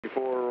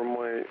24,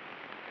 runway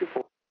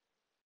 24.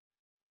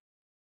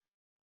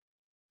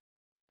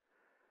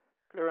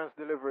 Clearance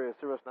delivery,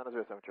 Cirrus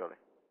 907 Charlie.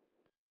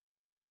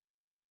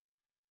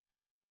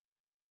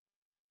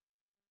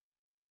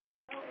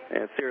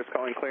 And Cirrus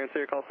calling clearance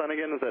here, call sign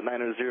again, is that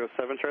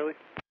 907 Charlie?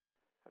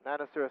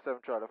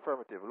 907 Charlie,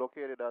 affirmative.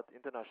 Located at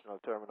International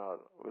Terminal.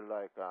 We'd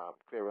like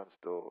clearance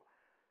to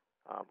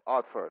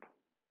Hartford,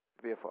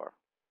 VFR,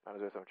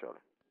 907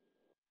 Charlie.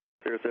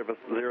 Cirrus Airbus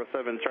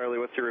 07 Charlie,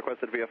 what's your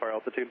requested VFR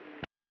altitude?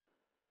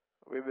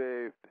 We'll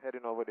be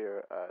heading over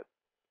there at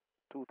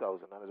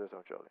 2000,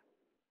 907 Charlie.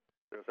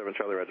 07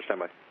 Charlie, roger,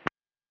 standby.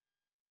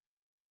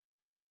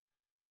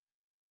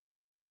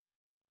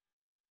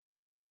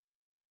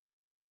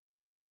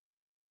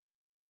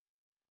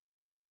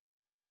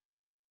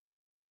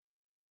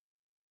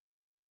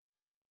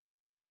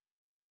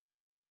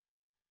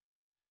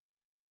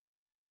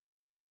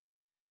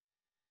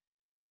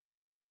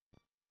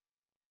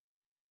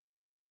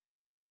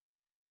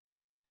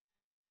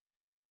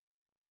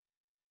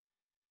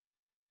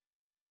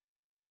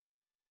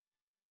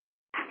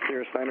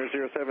 Cirrus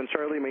 907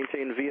 Charlie,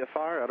 maintain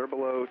VFR at or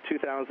below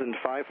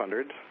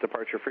 2,500,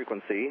 departure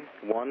frequency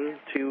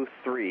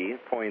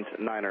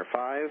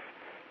 123.905,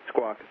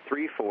 squawk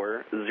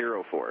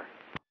 3404.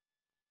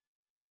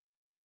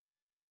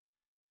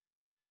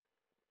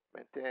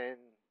 Maintain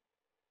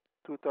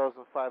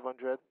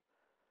 2,500.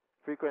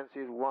 Frequency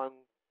is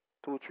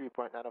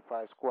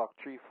 123.905, squawk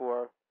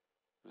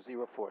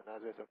 3404,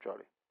 907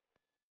 Charlie.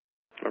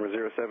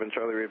 Number 07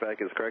 Charlie, read back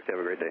is correct. Have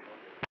a great day.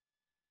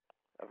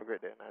 Have a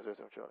great day,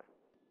 907 Charlie.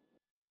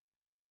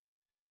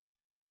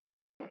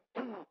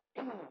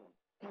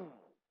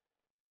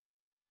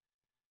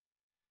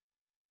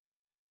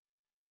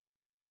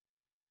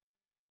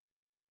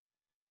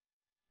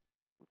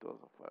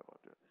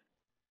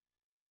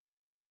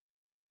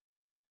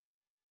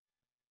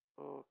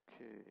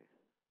 Okay.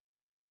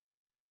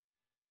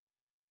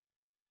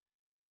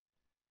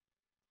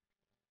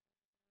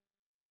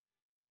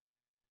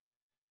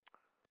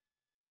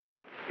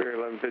 Spirit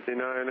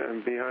 1159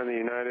 and behind the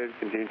United,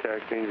 continue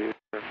taxiing via.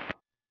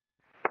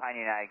 Behind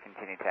United,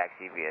 continue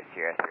taxi via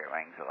Sierra Spirit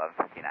Wings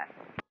 1159.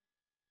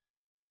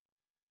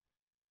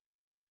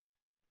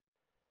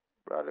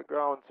 Bradley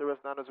Ground, Cirrus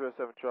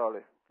 907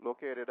 Charlie.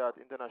 Located at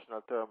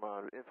International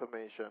Terminal.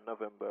 Information,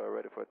 November,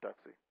 ready for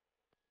taxi.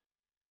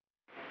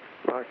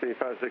 Moxie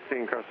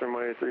 516, cross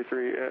runway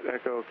 33 at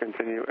Echo,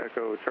 continue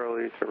Echo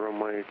Charlie to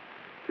runway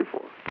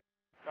 24.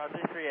 Cross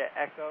 33 at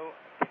Echo,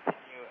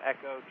 continue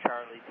Echo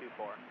Charlie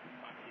 24.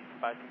 Moxie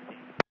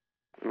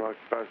 516.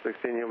 Moxie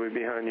 516, you'll be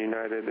behind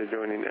United,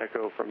 adjoining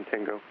Echo from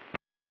Tango.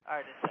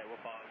 Alright, insight, we'll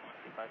follow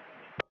Moxie 516.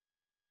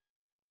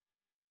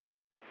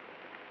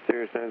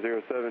 Cirrus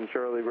 907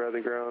 Charlie,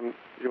 Bradley Ground,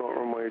 you want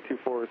runway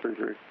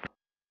 2433.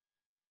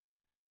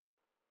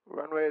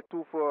 Runway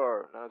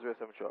 24,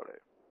 907 Charlie.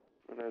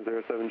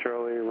 907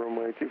 Charlie,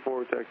 runway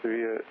 24, taxi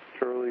via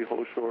Charlie,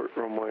 hold short,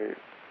 runway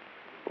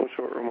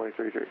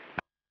 33.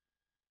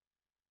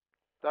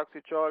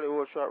 Taxi Charlie,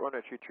 hold short,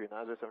 runway 33,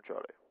 907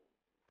 Charlie.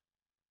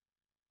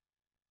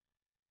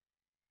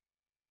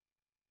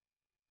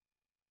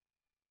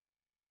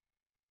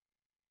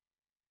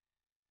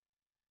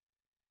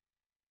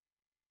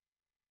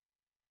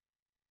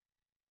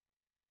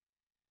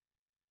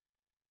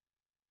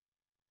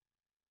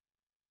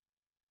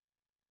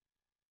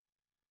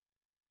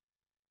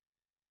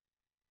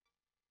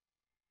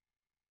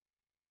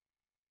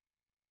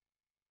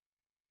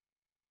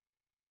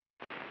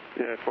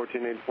 Yeah,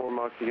 1484,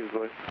 Moxie gives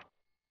way.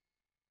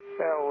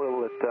 Yeah,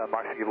 we'll let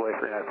Moxie give way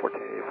for United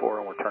 1484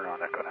 and we'll turn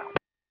on Echo now.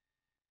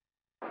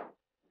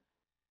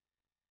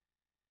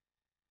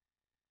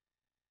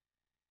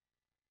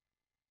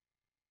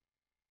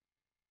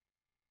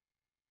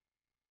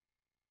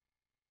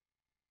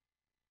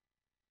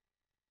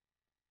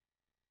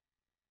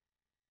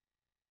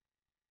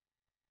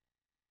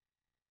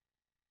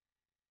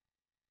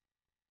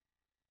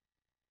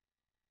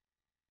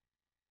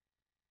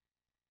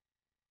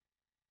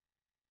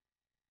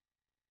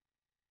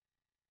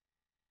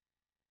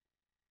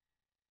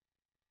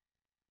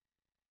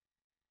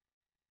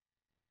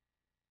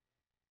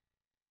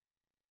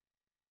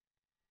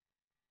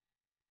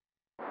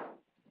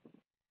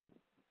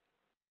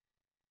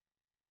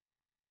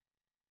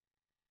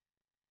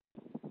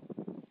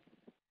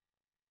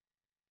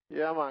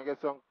 Yeah, man, get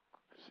some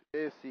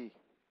AC.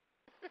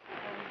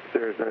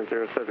 Cirrus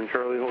 907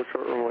 Charlie, hold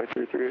short, runway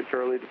 33 at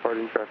Charlie,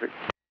 departing traffic.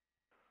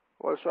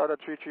 Hold short at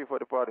 33 for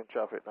departing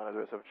traffic,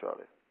 907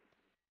 Charlie.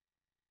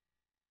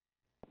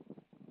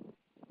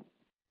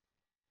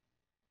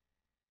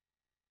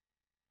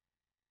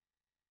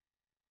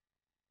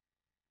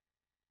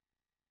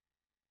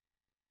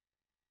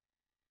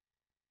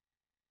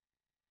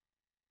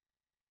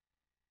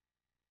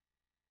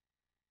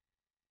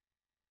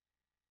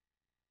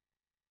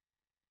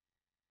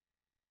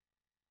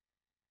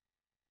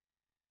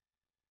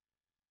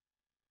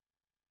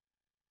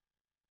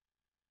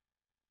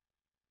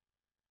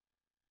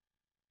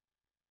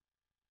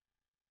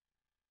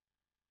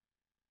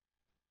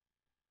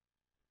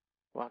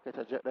 Want to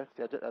catch a jet there?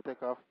 See a jet that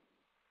take off?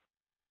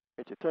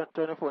 Turn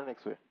your phone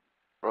next way.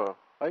 Oh.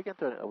 Or you can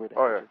turn it away then.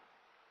 Oh, yeah.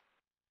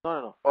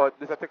 No. Oh,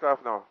 this I take off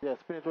now? Yeah,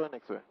 spin it to the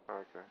next way.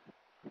 Okay.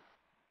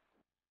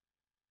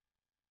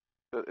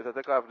 So is I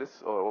take off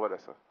this or over there,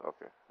 sir?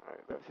 Okay.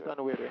 Alright, that's Sit it. on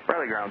the way there.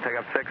 Bradley ground, take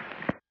up 6.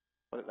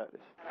 Put it like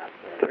this.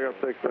 Take up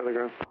 6, Bradley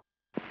ground.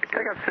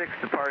 Take up 6,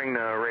 departing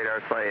the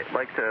radar site.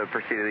 Like to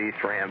proceed to the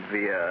east ramp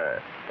via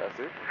That's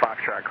it?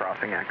 Foxtrot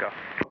crossing Echo.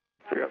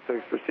 Take up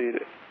 6,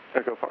 proceed.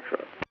 Echo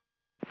Foxtrot.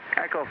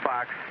 Echo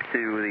Fox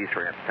to the east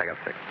ramp, take up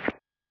 6.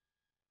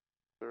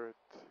 Third.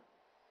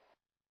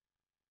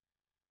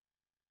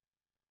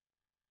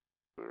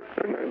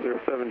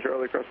 907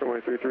 Charlie, cross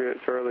runway 33 at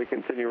Charlie,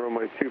 continue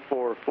runway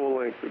 24, full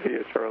length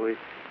via Charlie,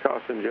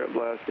 caution jet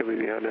blast, you'll be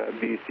behind that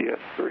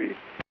BCS3.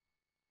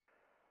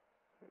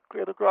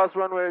 Clear the cross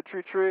runway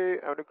 33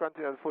 and the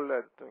continue full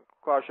length.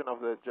 Caution of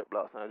the jet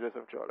blast and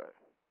adjust Charlie.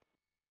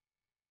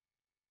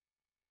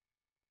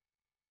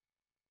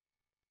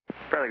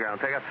 Bradley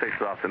ground, take up 6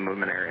 off the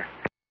movement area.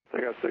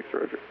 Take up 6,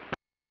 Roger.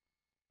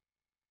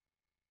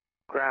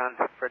 Ground,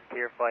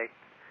 Frontier Flight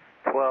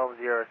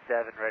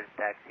 1207, ready to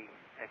taxi,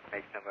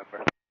 estimation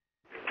November.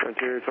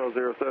 Frontier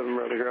 1207,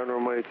 Bradley ground,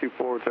 runway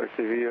 24,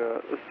 taxi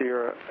via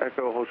Sierra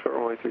Echo, hold short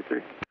runway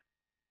 33.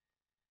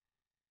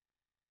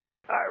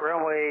 Alright,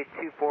 runway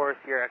 24,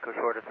 Sierra Echo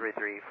short of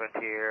 33,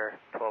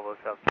 Frontier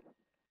 1207.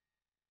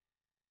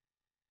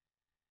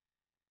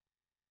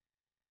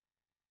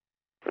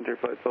 Frontier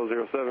Flight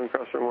 1207,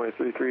 cross runway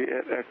 33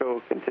 at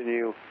Echo,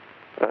 continue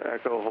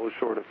Echo, hold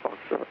short at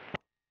Foxtrot.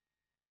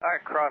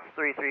 Alright, cross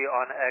 33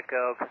 on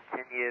Echo,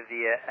 continue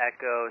via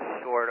Echo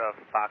short of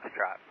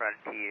Foxtrot,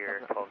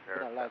 Frontier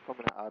 1207. I like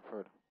coming to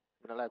Hartford.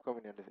 I like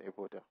coming in this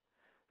airport there.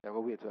 Then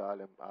we wait till all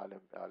them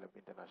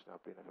international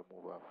planes to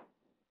move off.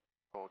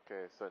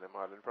 Okay, so them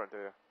all in front of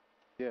you?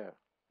 Yeah,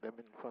 them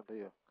in front of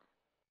you.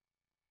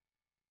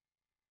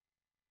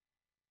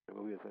 Then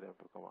we wait for them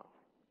to come off.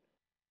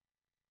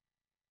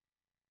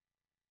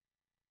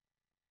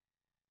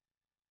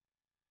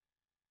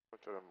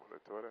 Which of them? The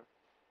two of them?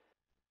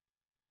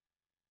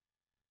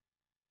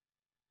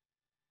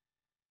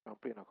 I'm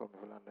plane are coming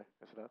for land there.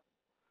 You see that?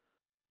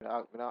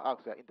 Now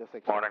ask that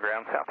intersection. Morning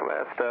ground,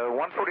 southwest.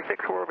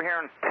 146, we're over here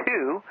on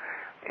 2.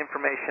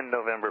 Information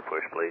November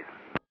push, please.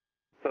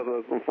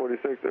 Southwest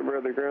 146 at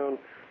Bradley ground,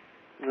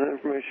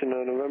 information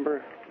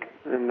November,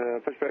 and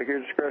pushback your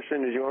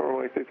discretion, did you want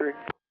runway 33?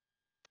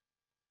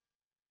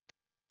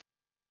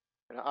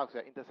 Now ask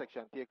that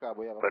intersection take off.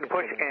 Let's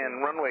push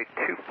and runway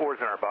 24's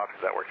in our box,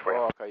 if that works for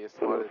you. Oh, okay, yes.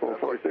 Southwest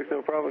 146,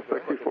 no problem,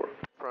 expect 24.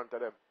 Front of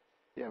them.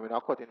 Yeah, when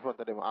I cut in front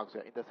of them, ask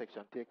that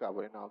intersection take off,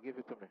 but now give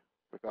it to me.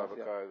 Because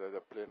there's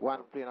a plane.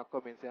 one plane are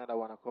coming, the other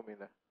one are coming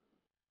there.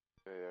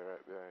 Yeah,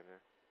 right behind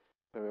you.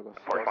 So we go.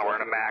 We're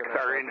in a max.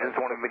 Our engines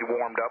want to be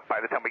warmed up by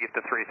the time we get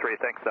to 33,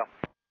 thanks though.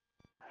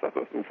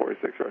 Southwest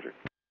 146, Roger.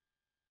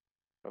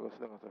 I'll go sit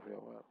down for a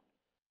while.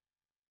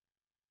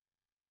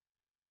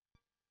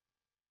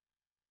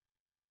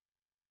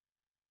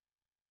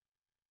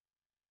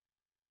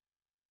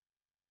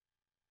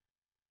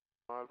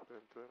 Small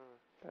plane too,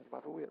 That's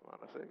my for wait,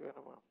 man. I say, go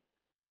man.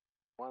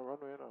 One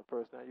runway, no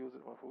person I use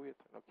it, my for wait.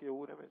 No care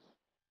who them is.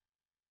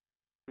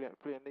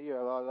 Play in the year,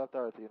 all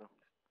authority, you know.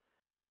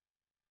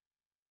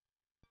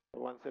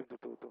 172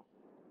 too.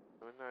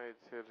 When I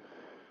said.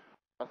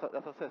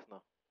 That's a Cessna.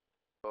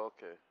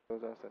 Okay.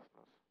 Those are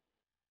Cessnas.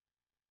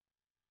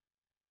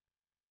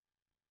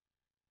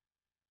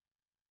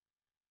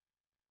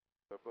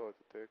 About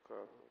to take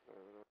off.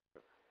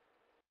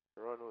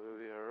 Run will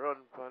be a run,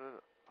 pan.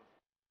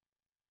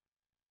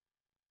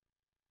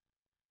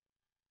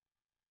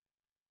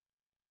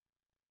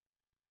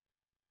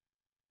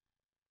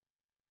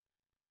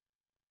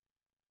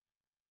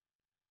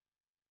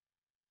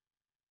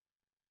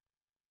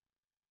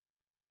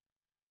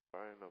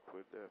 Line up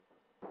with them.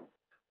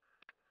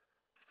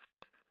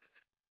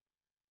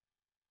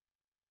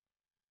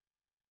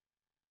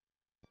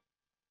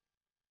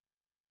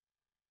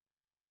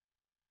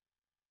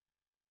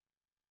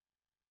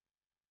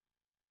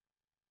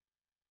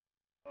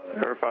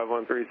 Air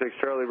 5136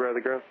 Charlie,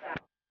 Bradley ground.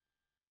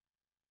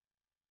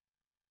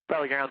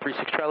 Bradley ground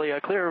 36 Charlie,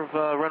 clear of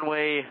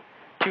runway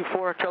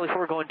 24, Charlie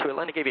 4 going to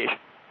Atlantic Aviation.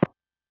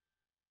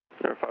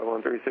 Air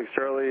 5136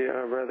 Charlie,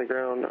 Bradley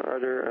ground,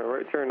 Roger,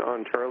 right turn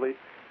on Charlie.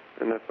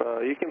 And if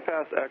you can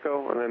pass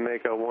Echo and then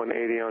make a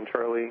 180 on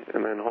Charlie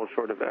and then hold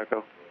short of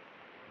Echo.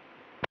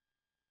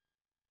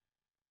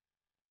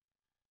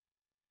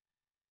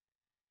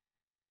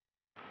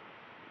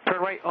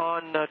 Turn right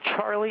on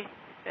Charlie,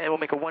 and we'll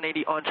make a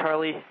 180 on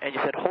Charlie, and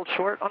you said hold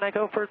short on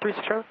Echo for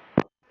 36 Charlie?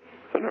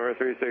 So number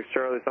 36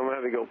 Charlie, so I'm going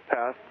to have you go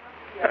past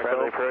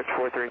Echo, approach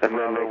 43 and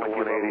then make a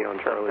 180 on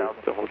Charlie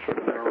to hold short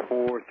of Echo.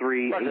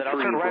 43, I'll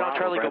turn right on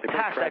Charlie, go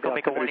past Echo,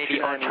 make a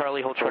 180 on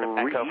Charlie, hold short of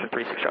Echo for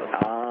 36 Charlie.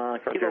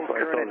 Frontier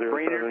Flight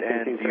 1207,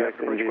 continue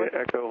taxiing via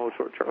Echo, hold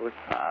short Charlie.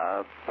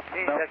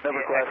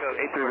 Number request,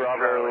 83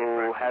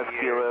 Bravo has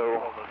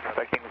kilo,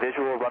 expecting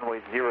visual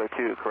runway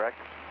 02, correct?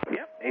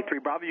 Yep,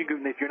 A3 Bravo,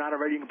 if you're not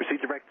already, you can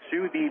proceed direct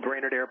to the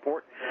Brainerd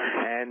Airport,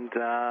 and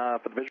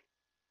for the visual.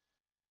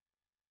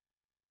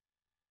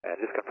 And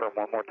just confirm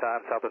one more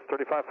time, Southwest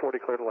 3540,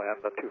 clear to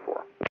land,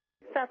 24.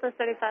 Southwest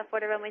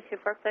 3540, runway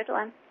 24, clear to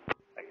land.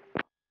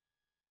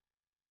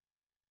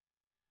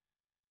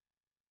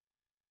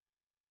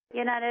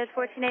 United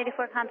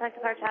 1484, contact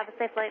departure, have a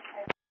safe flight.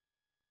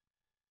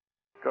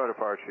 Go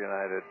departure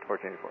United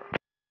 1484.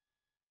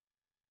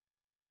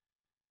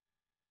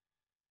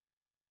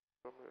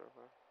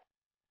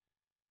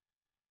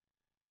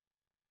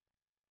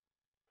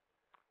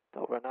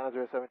 Over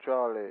 907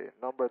 Charlie,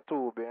 number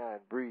 2 behind,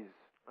 breeze,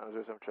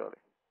 907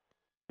 Charlie.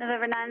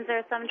 November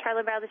 907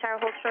 Charlie, Bradley Tower,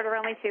 hold short of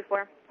runway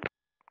 24.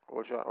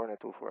 Hold short, runway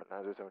 24,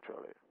 907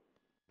 Charlie.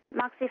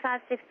 Moxie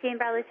 516,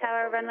 Bradley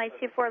Tower, runway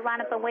 24,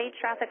 line up and wait,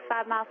 traffic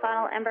 5 mile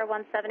final, Ember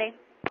 170.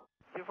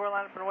 24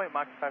 line up and wait,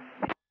 Moxie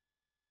 516.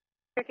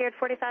 Brickyard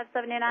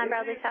 4579,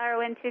 Bradley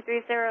Tower, wind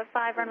 2305,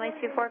 runway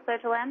 24, clear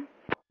to land.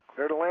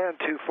 Clear to land,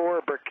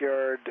 24,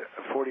 Brickyard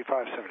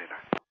 4579.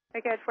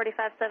 Brickyard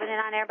 4579,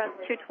 Airbus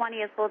 220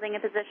 is holding a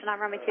position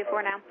on runway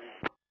 24 now.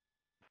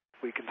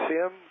 We can see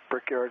him,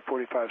 Brickyard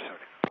 4570.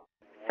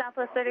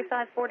 Southwest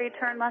 3540,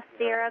 turn left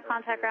Sierra,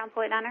 contact ground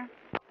point 9er.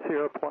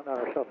 Sierra point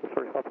 9er, Southwest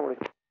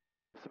 3540.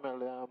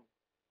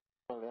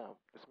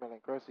 Smelling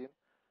kerosene.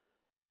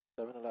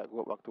 Having to like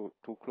go back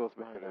too close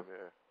behind them.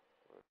 Yeah.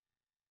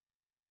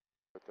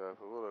 But for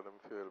all of them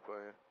feel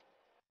fine.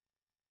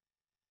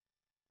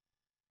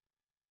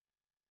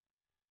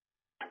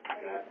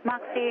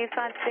 Moxie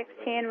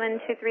 516,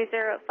 wind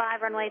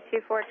 2305, runway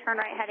 24, turn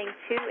right heading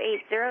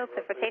 280, clear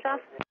for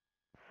takeoff.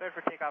 Clear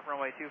for takeoff,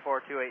 runway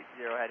 24,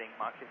 280, heading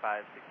Moxie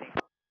 516.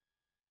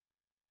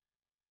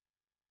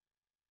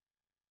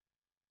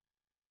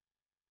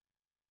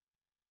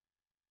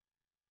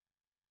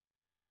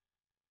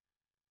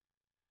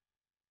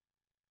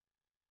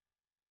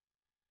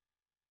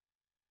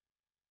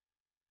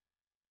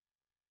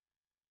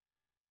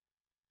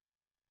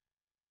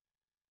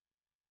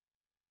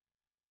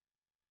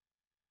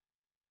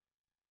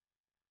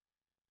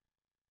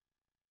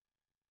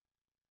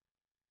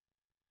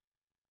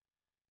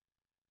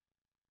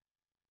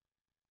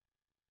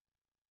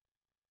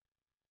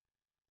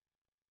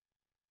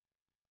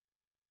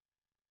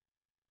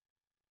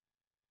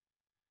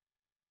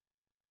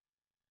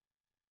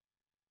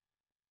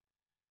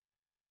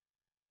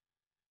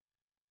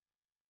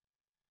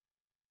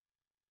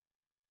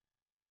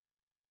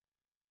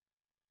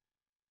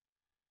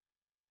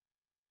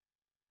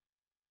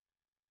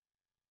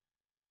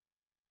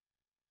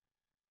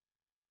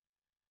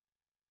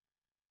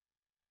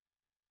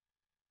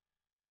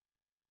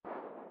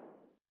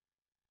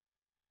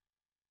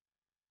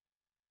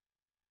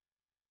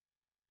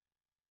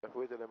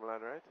 Wait till them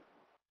land, right?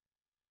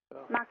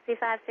 Oh. Moxie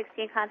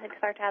 516, contact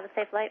departure, have a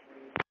safe flight.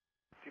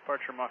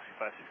 Departure Moxie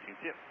 516,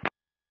 see you.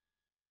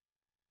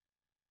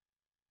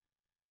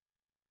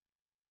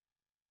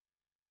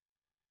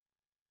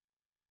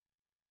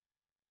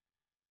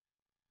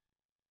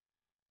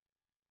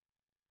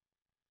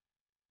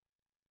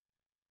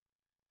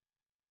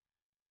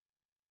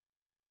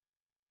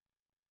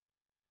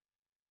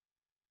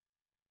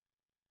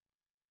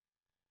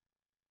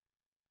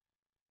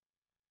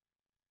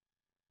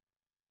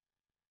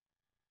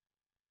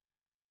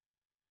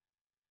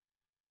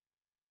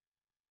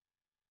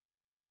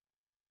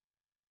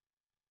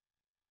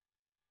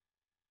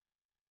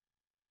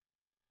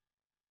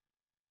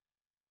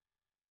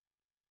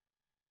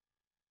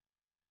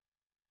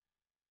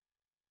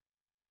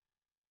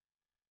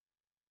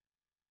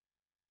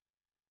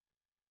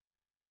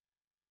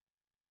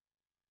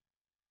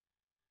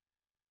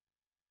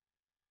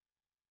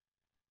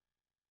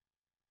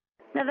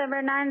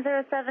 November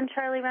 907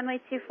 Charlie, runway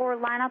 24,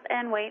 line up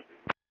and wait.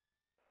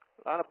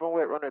 Line up and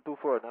wait, runway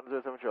 24,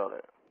 907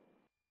 Charlie.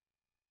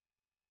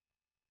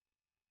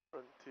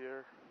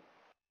 Frontier.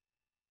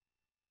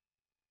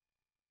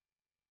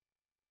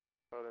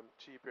 All them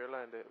cheap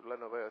airline, they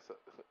land over here,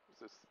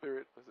 it's a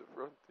Spirit, it's a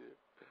Frontier.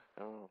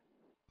 Oh.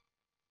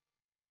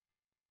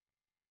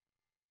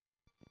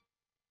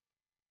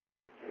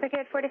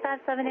 Brigade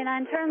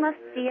 4579, turn left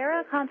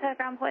Sierra, contact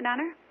ground point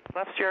 9er.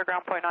 Left Sierra,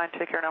 ground point 9,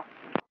 take care now.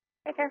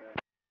 Take care.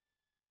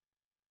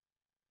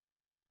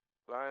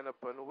 Line up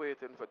and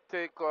waiting for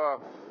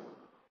takeoff.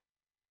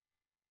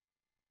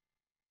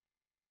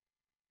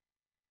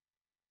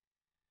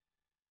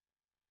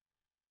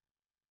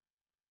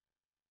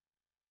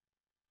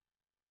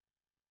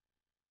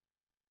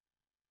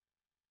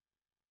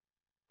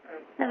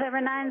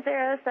 November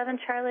 907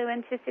 Charlie,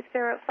 wind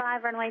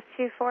 2605, runway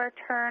 24,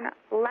 turn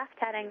left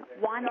heading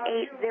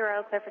 180,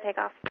 clear for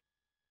takeoff.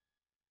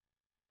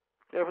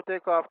 Clear for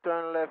takeoff,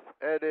 turn left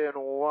heading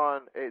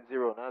 180,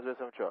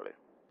 907 Charlie.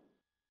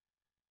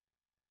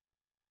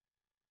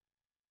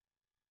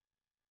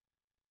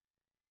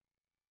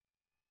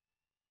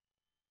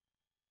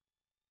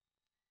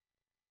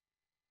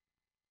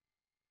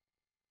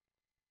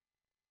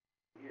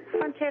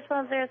 Frontier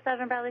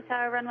 1207, Bradley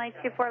Tower, runway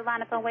 24,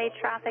 line up and wait,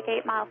 traffic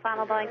 8 mile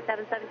final, Boeing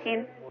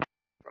 717.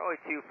 Runway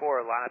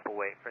 24, line up and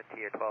wait,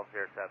 Frontier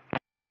 1207.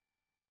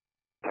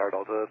 Tower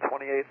Delta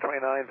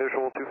 2829,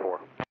 visual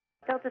 24.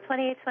 Delta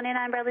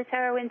 2829, Bradley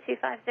Tower, wind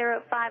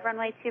 250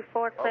 runway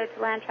 24, cleared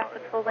to land,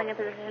 traffic holding in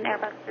position,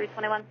 Airbus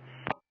 321.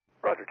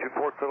 Roger,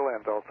 24, clear to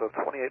land, Delta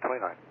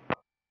 2829.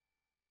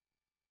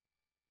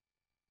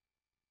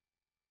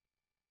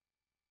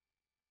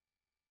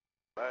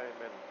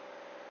 Amen.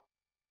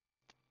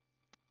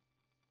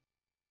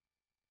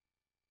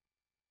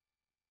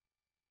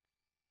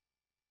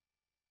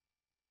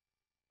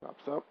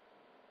 Props up.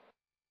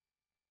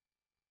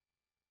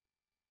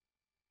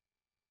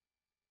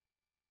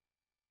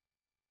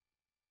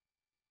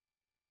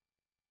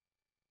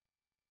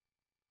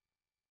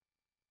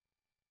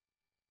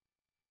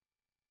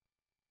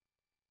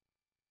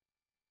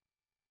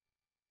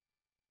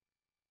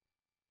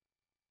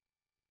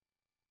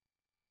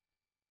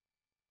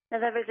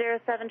 November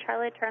 07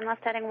 Charlie, turn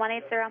left heading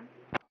 180.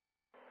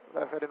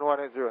 Left heading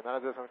 180,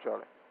 907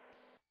 Charlie.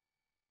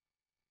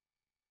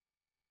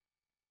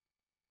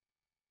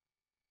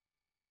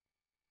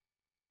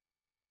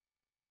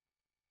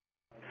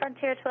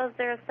 Frontier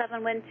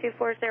 1207, wind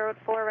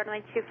 2404, runway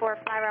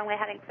 245, runway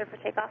heading clear for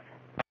takeoff.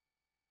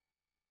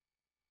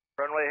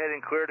 Runway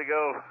heading clear to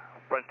go,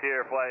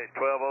 Frontier flight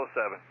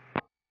 1207.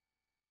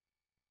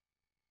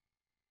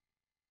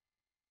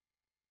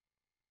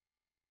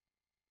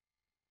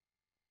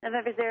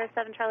 November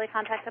 07 Charlie,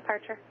 contact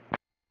departure.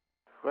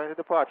 Going to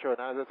departure,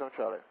 907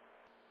 Charlie.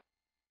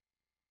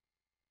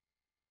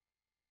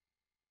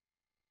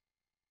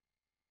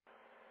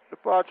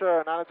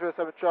 Departure,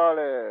 907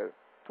 Charlie,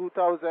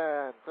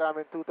 2000,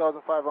 climbing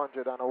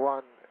 2,500 on a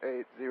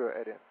 180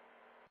 heading.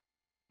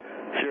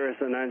 Sirius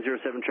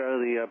 907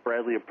 Charlie,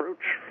 Bradley approach,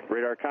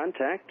 radar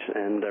contact,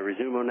 and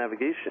resume on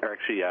navigation, or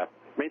actually,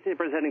 maintain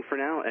present heading for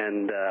now,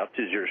 and up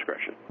to your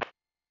discretion.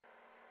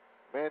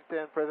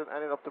 Maintain present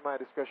heading up to my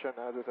discretion,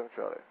 907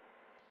 Charlie.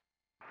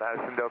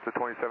 Madison Delta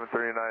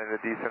 2739, a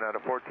descent at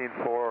a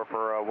 14.4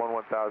 for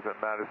 11,000,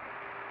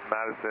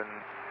 Madison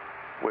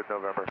with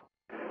November.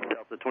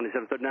 Delta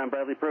 2739,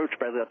 Bradley approach,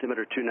 Bradley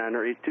altimeter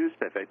 2982,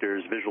 spec vectors,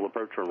 visual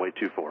approach, runway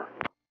 24.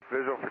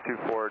 Visual for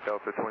 24,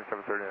 Delta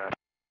 2739.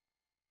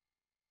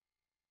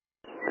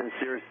 And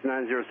Sirius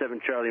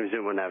 907 Charlie,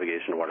 resume on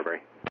navigation to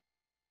Waterbury.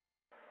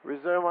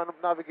 Resume on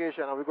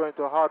navigation, and we're going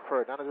to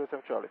Hartford,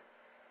 907 Charlie.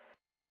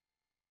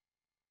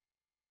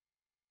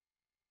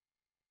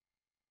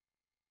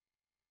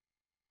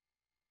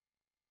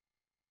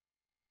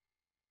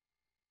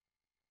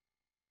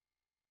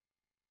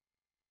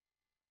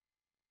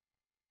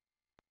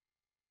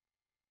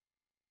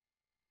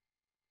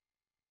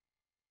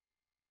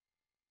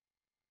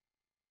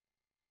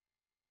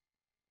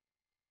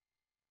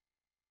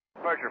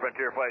 Departure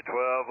Frontier flight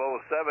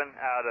 1207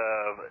 out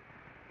of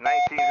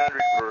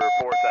 1900 for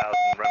 4,000,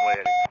 runway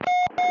heading.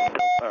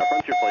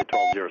 Frontier flight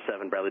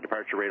 1207, Bradley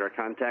departure, radar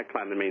contact,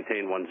 climb and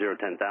maintain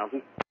 1010,000.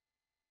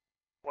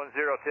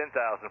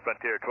 1010,000,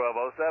 Frontier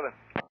 1207.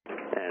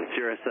 And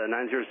Sirius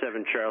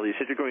 907 Charlie, you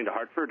said you're going to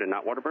Hartford and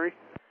not Waterbury?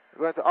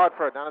 We're going to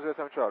Hartford,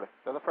 907 Charlie.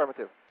 That's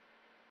affirmative.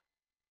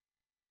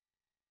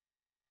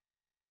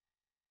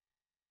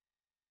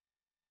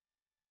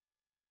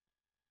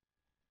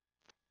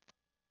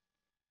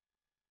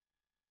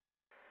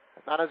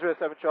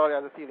 .907 Charlie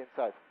has a seal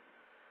inside.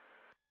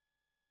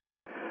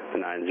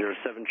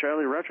 907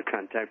 Charlie, roger,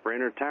 contact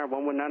Brainerd Tower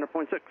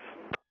 119.6.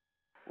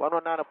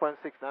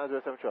 119.6,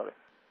 907 Charlie.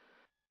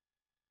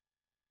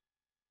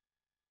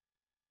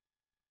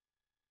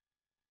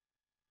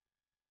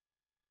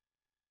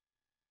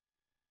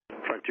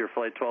 Frontier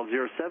flight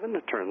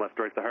 1207, turn left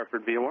direct to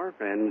Hartford VOR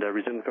and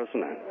resume the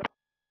coastal 9.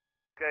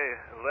 Okay,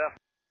 left.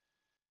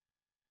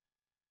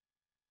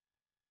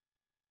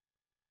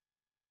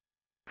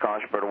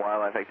 Caution for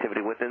wildlife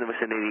activity within the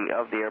vicinity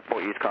of the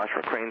airport. Use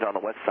caution for cranes on the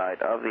west side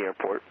of the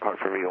airport.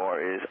 Hartford VOR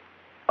is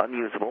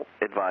unusable.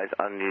 Advise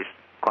unused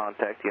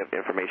contact. You have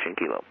information,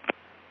 Kilo.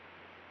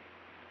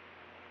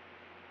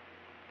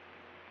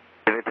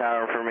 David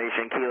Tower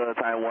information, Kilo,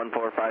 time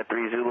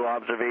 1453, Zulu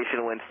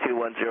observation, winds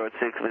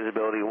 2106,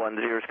 visibility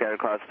 10, scatter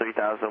clouds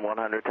 3,100,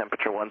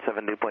 temperature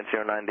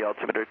 172.09, the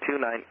altimeter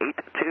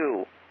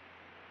 2982.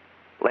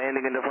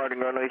 Landing and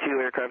departing runway 2,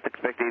 aircraft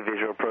expect a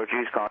visual approach.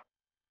 Use caution.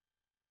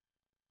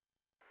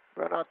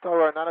 Bernard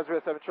Tower,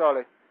 907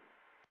 Charlie.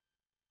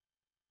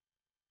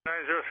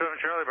 907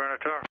 Charlie,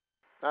 Bernard Tower.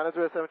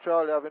 907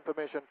 Charlie, have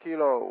information,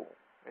 Kilo.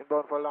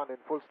 Inbound for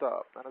landing, full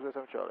stop,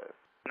 907 Charlie.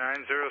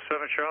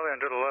 907 Charlie,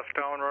 under the left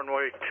down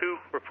runway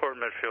 2, report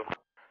midfield.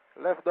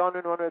 Left down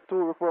in runway 2,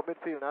 report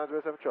midfield,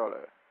 907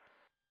 Charlie.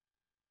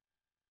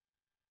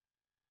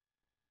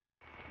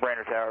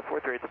 Brainerd Tower,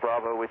 438 to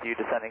Bravo with you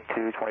descending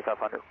to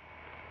 2500.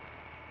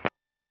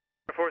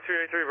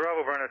 4383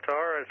 Bravo, Bernard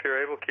Tower, if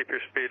you're able, keep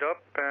your speed up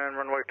and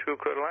runway 2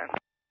 clear to land.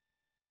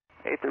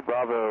 83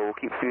 Bravo, we'll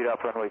keep speed up,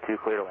 runway 2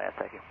 clear to land,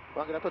 thank you.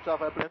 One, get a touch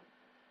off airplane.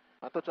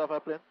 A touch off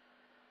airplane.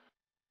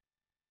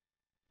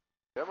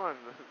 Come on,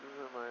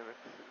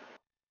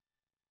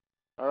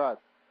 Alright,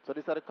 so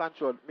these are the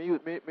control. Me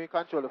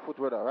control the foot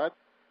rudder, alright?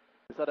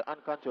 These are the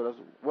hand controllers.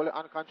 Well, the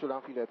hand control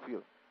and feel that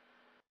feel.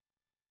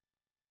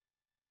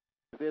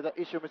 If there's an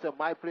issue, I say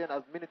my plane,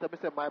 as minute I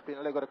say my plane,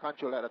 I let go the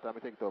control like that time I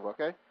take it over,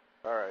 okay?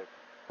 Alright.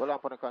 Hold on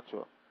for the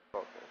control.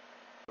 Okay.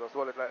 Just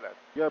hold it like that.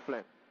 Your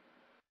plane.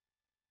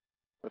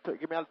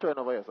 Give me a turn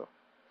over here, sir.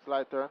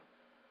 Slide turn.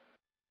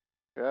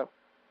 Yeah.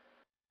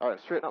 Alright,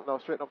 straighten up now.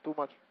 Straighten up too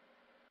much.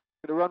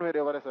 To the runway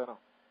there over there, sir, now.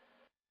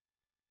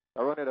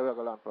 The runway there we're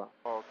going to land from.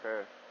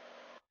 Okay.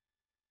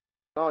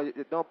 No, you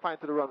don't point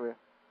to the runway.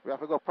 We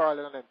have to go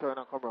parallel and then turn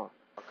and come around.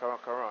 Come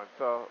on.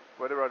 So,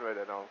 where the runway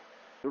there now?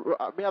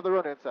 Me have the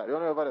runway inside. The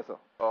runway over there, sir.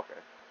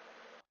 Okay.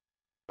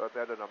 So,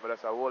 I don't know, but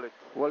let's hold it.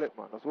 Hold it,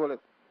 man. Let's hold it.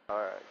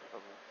 Alright.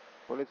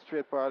 Hold it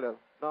straight parallel.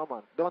 No,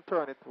 man. Don't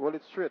turn it. Hold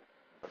it straight.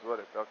 Let's hold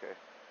it. Okay.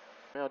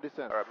 Yeah,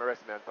 descend. Alright, my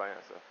rest man fine,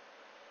 sir.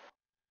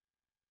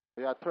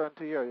 Yeah, turn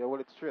to here. Yeah, hold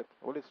it straight.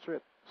 Hold it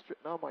straight. Straight.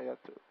 No, man. Yeah,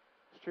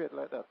 straight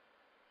like that.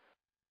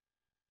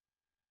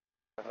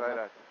 That's like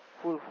that.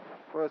 Full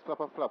first flap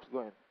of flaps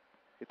going.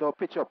 It all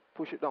pitch up.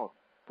 Push it down.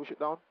 Push it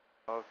down.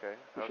 Okay.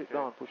 Push it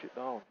down. Push it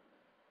down.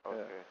 Okay.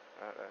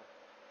 Yeah. Alright.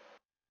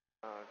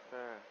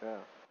 Okay. Yeah.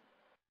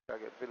 I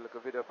get a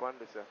video upon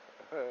this, sir.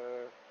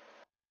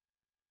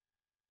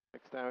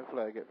 Next time we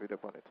fly, get video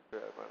upon it. Yeah,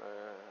 man.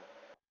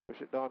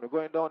 Push it down. We're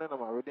going down, man.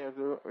 We're near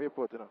the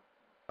airport,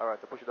 Alright,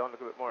 so push it down a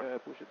little bit more. Yeah,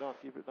 push it down.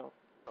 Keep it down.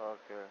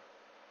 Okay.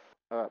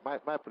 Alright,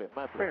 my plane.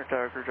 Radar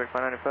Tower, Crew Jack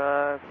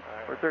 595.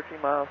 We're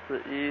 13 miles to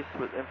the east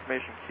with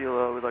information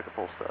Kilo. We'd like a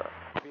full stop.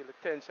 Feel the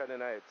tension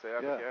tonight, so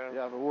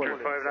yeah, the water.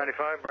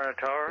 595, Brandon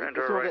Tower,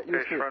 enter right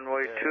base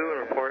runway 2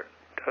 and report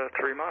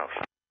 3 miles.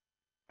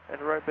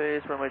 Enter right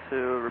base, runway 2,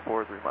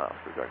 report 3 miles.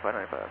 Crew Jack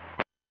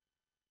 595.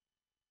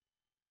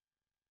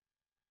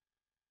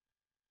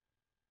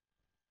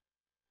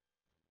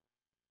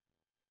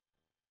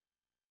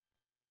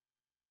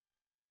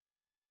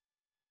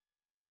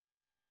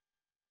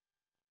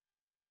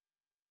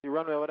 You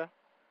runway over there?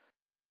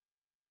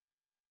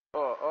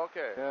 Oh,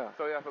 okay. Yeah.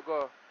 So you have to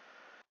go.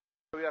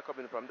 So we are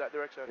coming from that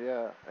direction?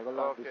 Yeah, I go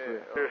land this way.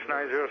 Here's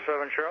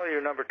 907 Charlie,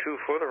 you're number 2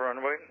 for the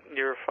runway.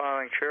 You're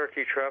following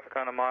Cherokee traffic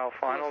on a mile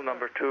final.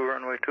 Number 2,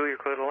 runway 2, you're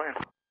clear to land.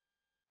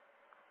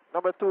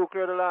 Number 2,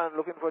 clear the land,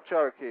 looking for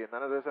Cherokee.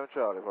 907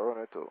 Charlie for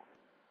runway 2.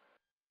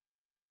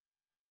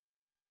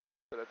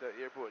 So that's at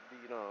airport D,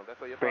 that's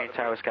where you're Brain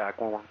Tower Sky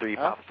 113,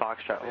 Papa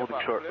Foxtrot, holding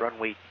short,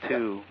 runway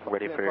 2,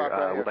 ready for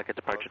Rebecca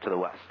departure to the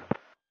west.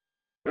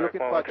 We're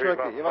looking for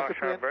Cherokee. You want to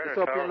plane? It's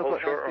up here,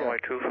 look at runway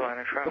 2, flying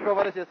in traffic. Look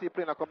over there, you see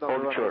plane come down.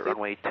 Holding short,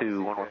 runway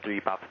 2,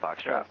 113, Papa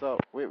Foxtrot. Yeah, so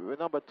we're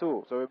number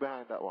 2, so we're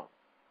behind that one.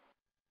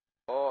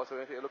 Oh, so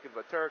you're looking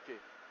for Turkey?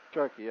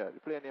 Cherokee, yeah. The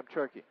plane named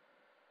Cherokee.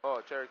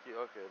 Oh, Cherokee,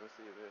 okay, let's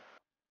see there.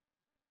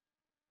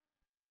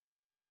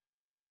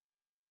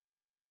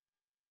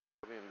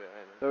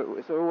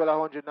 So we will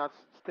 100 knots,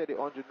 steady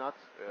 100 knots.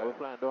 Yeah. We're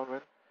flying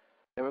downwind.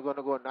 Then we're going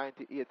to go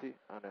 90, 80,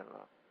 and then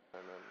land.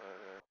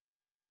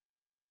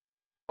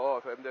 Oh,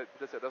 if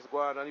just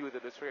go on and use the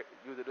discretion.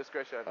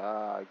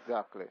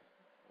 Exactly.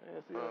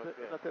 Yeah, see,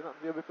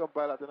 you become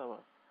pilot,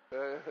 man.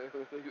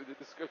 Use the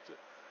discretion.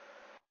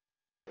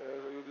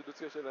 Use the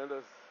discretion and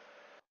just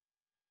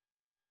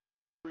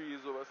freeze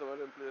over some of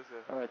them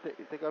places. Alright,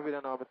 take a video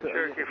now.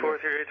 Cherokee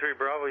 4383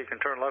 Bravo, you can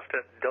turn left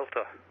at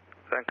Delta.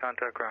 Then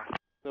contact ground.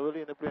 So we'll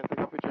leave the plane,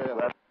 take a picture.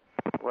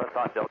 Left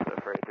on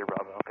Delta for 83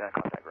 Bravo. Okay,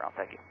 contact ground.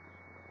 Thank you.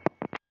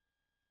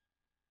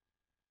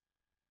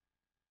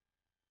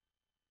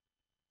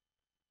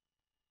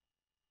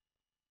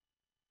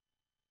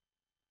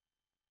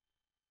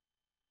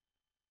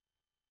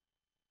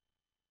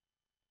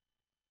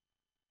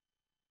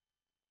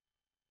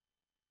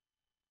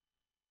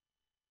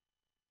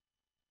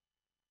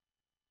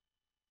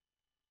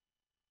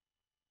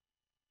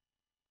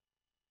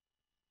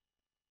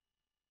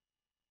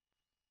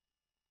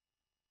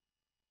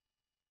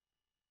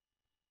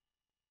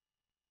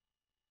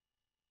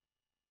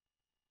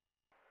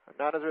 And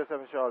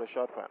 907 Charlie,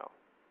 short final.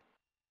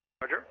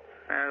 Roger.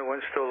 And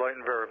wind's still light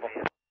and variable.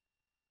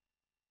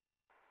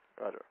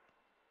 Roger.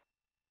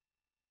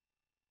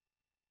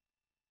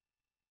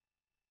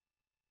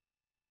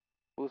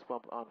 Boost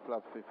pump on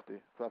flap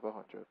 50, flap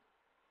 100.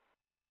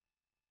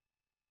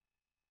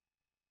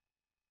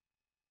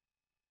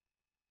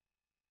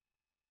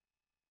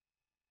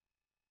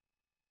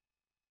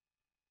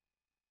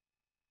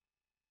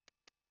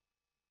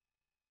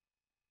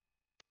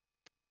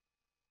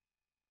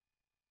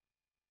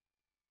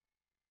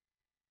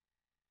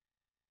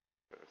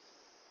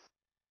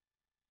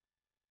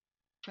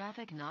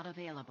 Traffic not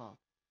available.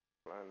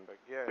 Land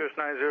again. Here's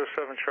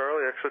 907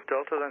 Charlie, exit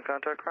Delta, then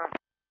contact ground.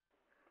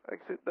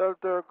 Exit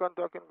Delta,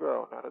 contacting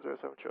ground,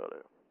 907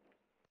 Charlie.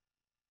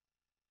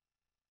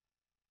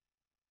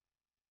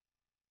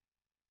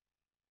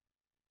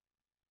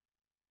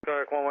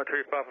 Kayak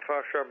 113 Papa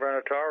Foxtrot,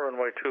 Brandon Tower,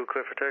 runway 2,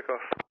 clear for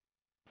takeoff.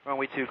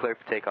 Runway 2, clear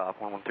for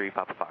takeoff, 113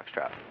 Papa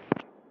Foxtrot.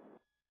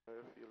 I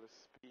feel the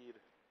speed.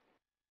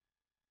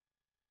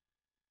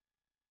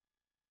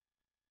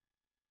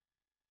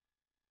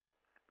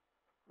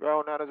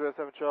 Ground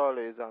 907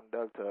 Charlie is on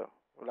Delta.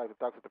 We'd like to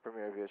taxi to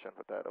Premier Aviation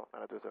for Tidal,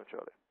 907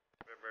 Charlie.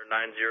 November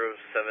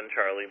 907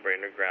 Charlie,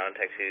 Brainerd ground,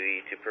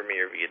 taxi to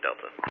Premier via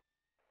Delta.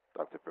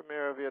 Taxi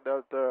Premier via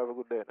Delta, have a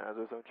good day,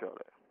 907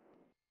 Charlie.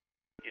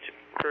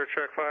 For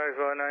check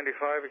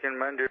 595, you can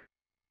mend your...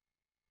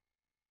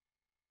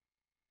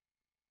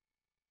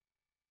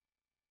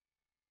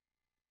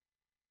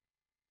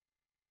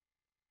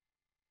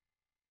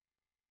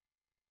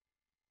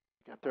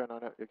 You can turn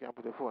on it. You can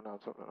put your phone on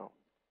something now.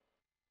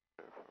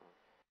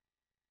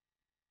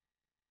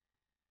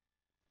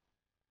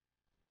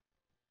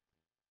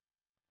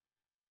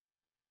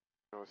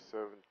 No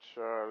 7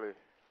 Charlie.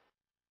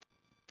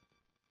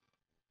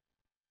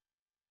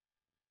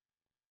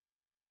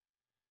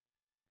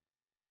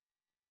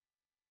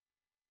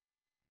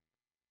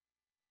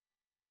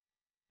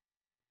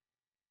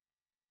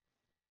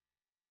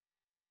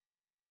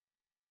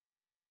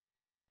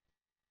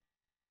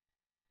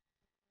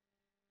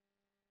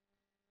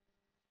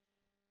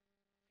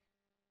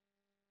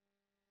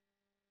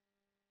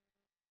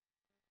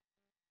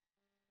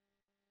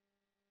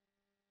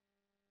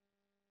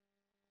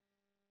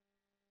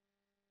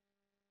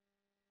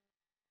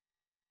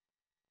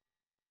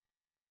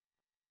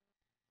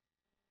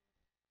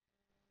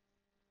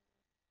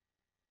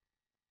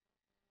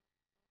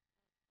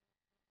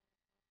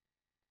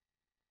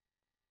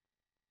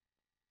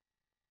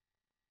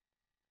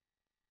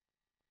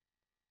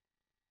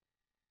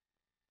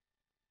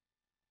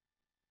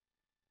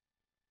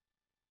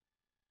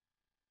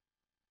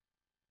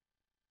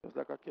 Just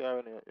like a car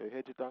when you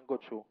hit it and go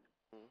through.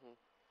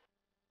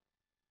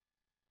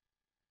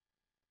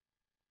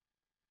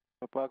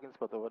 A parking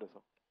spot over there,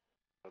 so.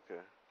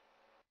 Okay.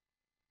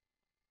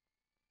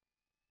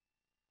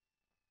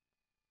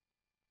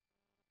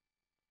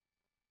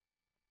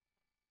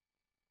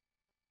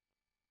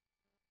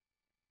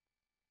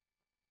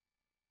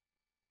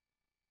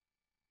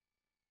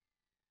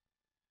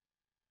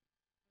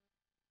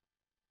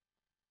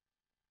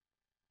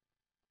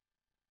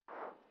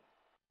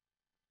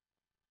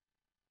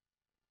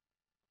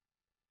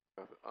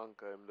 I have to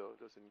anchor him though,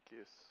 just in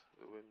case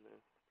the wind,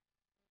 man.